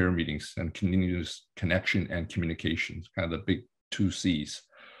those care meetings and continuous connection and communication, kind of the big 2 C's.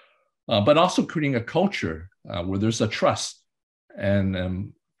 But also creating a culture where there's a trust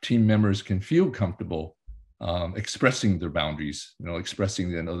and team members can feel comfortable expressing their boundaries,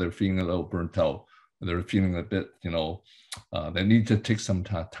 expressing that they're feeling a little burnt out, they're feeling a bit, they need to take some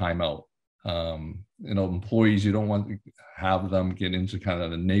time out. Employees, you don't want to have them get into kind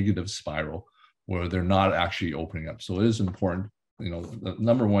of a negative spiral where they're not actually opening up. So it is important, the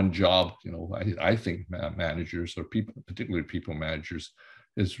number one job, I think managers or people, particularly people managers,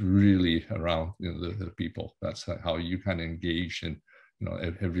 is really around the people. That's how you kind of engage and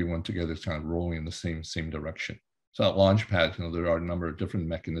everyone together is kind of rolling in the same direction. So at Launchpad, there are a number of different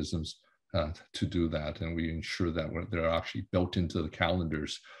mechanisms to do that, and we ensure that they're actually built into the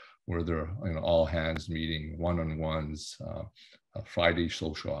calendars where they're all hands meeting, one-on-ones, Friday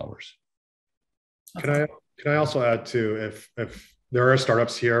social hours. Can I also add too, if there are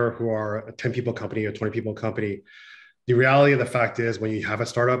startups here who are a 10 people company or 20 people company, the reality of the fact is when you have a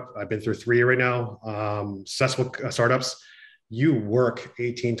startup, I've been through 3 right now, successful startups, you work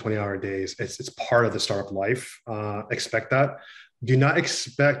 18, 20-hour days. It's part of the startup life. Expect that. Do not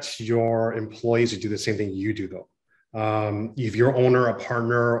expect your employees to do the same thing you do though. If you're owner, a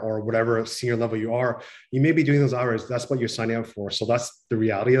partner, or whatever senior level you are, you may be doing those hours. That's what you're signing up for. So that's the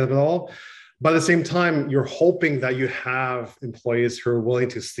reality of it all. But at the same time, you're hoping that you have employees who are willing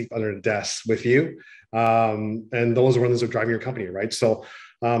to sleep under the desk with you. And those are ones that are driving your company, right? So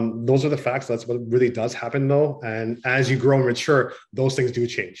those are the facts. That's what really does happen though. And as you grow and mature, those things do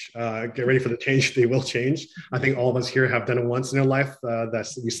change. Get ready for the change. They will change. I think all of us here have done it once in their life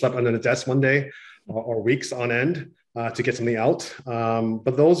that we slept under the desk one day or weeks on end to get something out.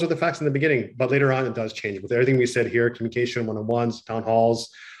 But those are the facts in the beginning. But later on, it does change. With everything we said here, communication, one-on-ones, town halls,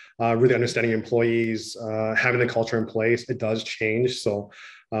 really understanding employees, having the culture in place, it does change. So,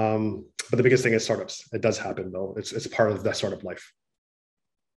 but the biggest thing is startups. It does happen though. It's part of that startup life.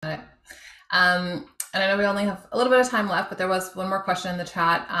 And I know we only have a little bit of time left, but there was one more question in the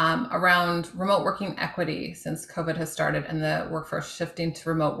chat around remote working equity since COVID has started and the workforce shifting to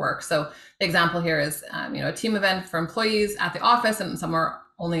remote work. So the example here is, a team event for employees at the office, and some are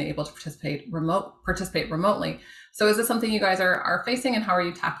only able to participate remotely. So is this something you guys are facing, and how are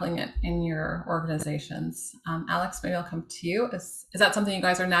you tackling it in your organizations? Alex, maybe I'll come to you. Is that something you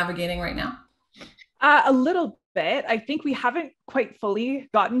guys are navigating right now? A little bit. I think we haven't quite fully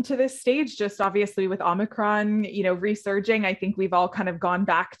gotten to this stage, just obviously with Omicron, resurging. I think we've all kind of gone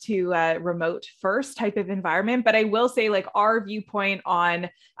back to a remote first type of environment. But I will say, like, our viewpoint on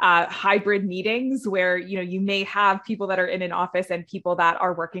hybrid meetings where, you may have people that are in an office and people that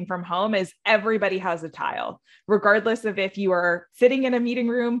are working from home is everybody has a tile, regardless of if you are sitting in a meeting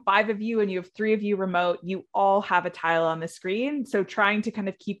room, 5 of you, and you have 3 of you remote, you all have a tile on the screen. So trying to kind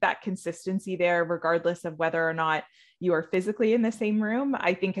of keep that consistency there, regardless of whether or not you are physically in the same room,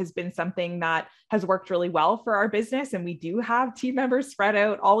 I think has been something that has worked really well for our business. And we do have team members spread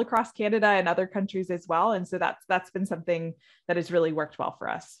out all across Canada and other countries as well. And so that's been something that has really worked well for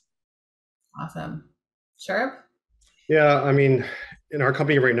us. Awesome. Sherb? Yeah, I mean, in our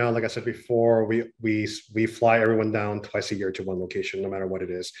company right now, like I said before, we fly everyone down twice a year to one location, no matter what it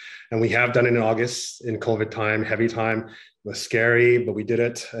is. And we have done it in August in COVID time, heavy time. It was scary, but we did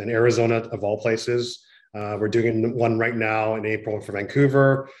it in Arizona of all places. We're doing one right now in April for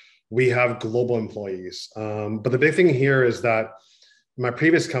Vancouver. We have global employees. But the big thing here is that my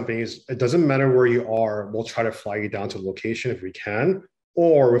previous companies, it doesn't matter where you are, we'll try to fly you down to the location if we can,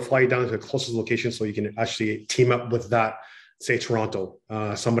 or we'll fly you down to the closest location so you can actually team up with that, say Toronto.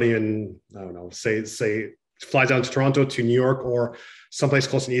 Somebody in, I don't know, say fly down to Toronto to New York or someplace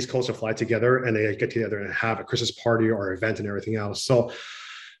close to the East Coast to fly together, and they get together and have a Christmas party or event and everything else. So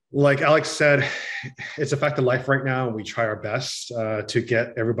like Alex said, it's a fact of life right now. We try our best to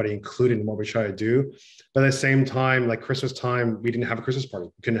get everybody included in what we try to do. But at the same time, like Christmas time, we didn't have a Christmas party.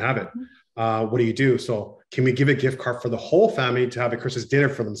 We couldn't have it. What do you do? So can we give a gift card for the whole family to have a Christmas dinner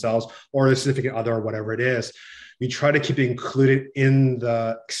for themselves or a significant other or whatever it is? We try to keep it included in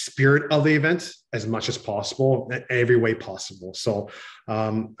the spirit of the event as much as possible, in every way possible. So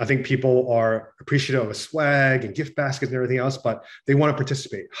I think people are appreciative of swag and gift baskets and everything else, but they want to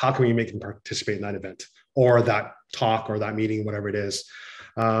participate. How can we make them participate in that event or that talk or that meeting, whatever it is?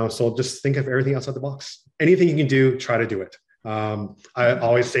 So just think of everything outside the box. Anything you can do, try to do it. I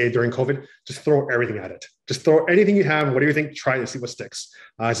always say during COVID, just throw everything at it. Just throw anything you have. What do you think? Try to see what sticks.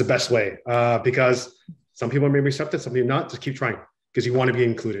 It's the best way because some people may be receptive, some people not. Just keep trying because you want to be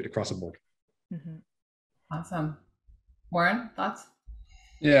included across the board. Mm-hmm. Awesome. Warren, thoughts?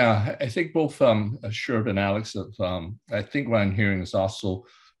 Yeah, I think both Sherb and Alex have, I think what I'm hearing is also,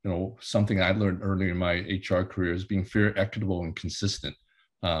 something I learned earlier in my HR career is being fair, equitable, and consistent.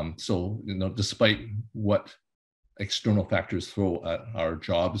 So, despite what external factors throw at our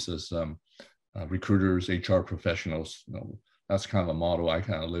jobs as recruiters, HR professionals, that's kind of a motto I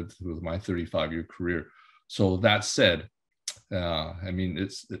kind of lived through my 35-year career. So that said,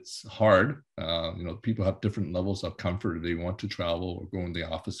 it's hard. People have different levels of comfort. They want to travel or go in the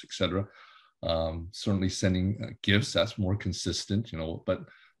office, etc. Certainly sending gifts, that's more consistent, but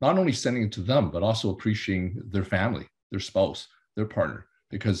not only sending it to them, but also appreciating their family, their spouse, their partner,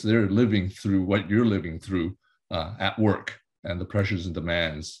 because they're living through what you're living through at work and the pressures and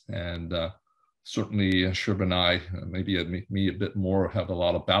demands. And certainly Sherb and I, maybe me a bit more, have a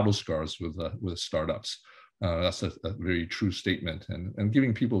lot of battle scars with startups. That's a very true statement, and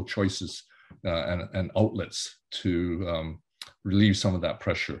giving people choices and outlets to relieve some of that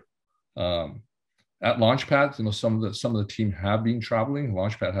pressure. At Launchpad, some of the team have been traveling.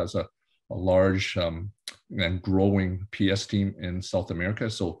 Launchpad has a large and growing PS team in South America,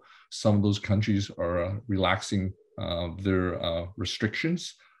 so some of those countries are relaxing their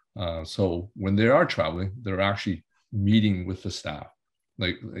restrictions. So when they are traveling, they're actually meeting with the staff.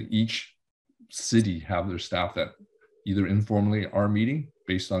 Like each city have their staff that either informally are meeting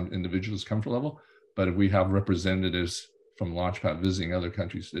based on individuals' comfort level, but if we have representatives from Launchpad visiting other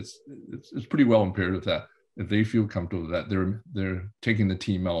countries, it's pretty well imperative that if they feel comfortable that they're taking the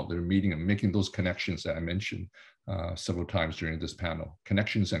team out, they're meeting and making those connections that I mentioned several times during this panel,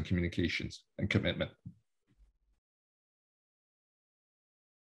 connections and communications and commitment.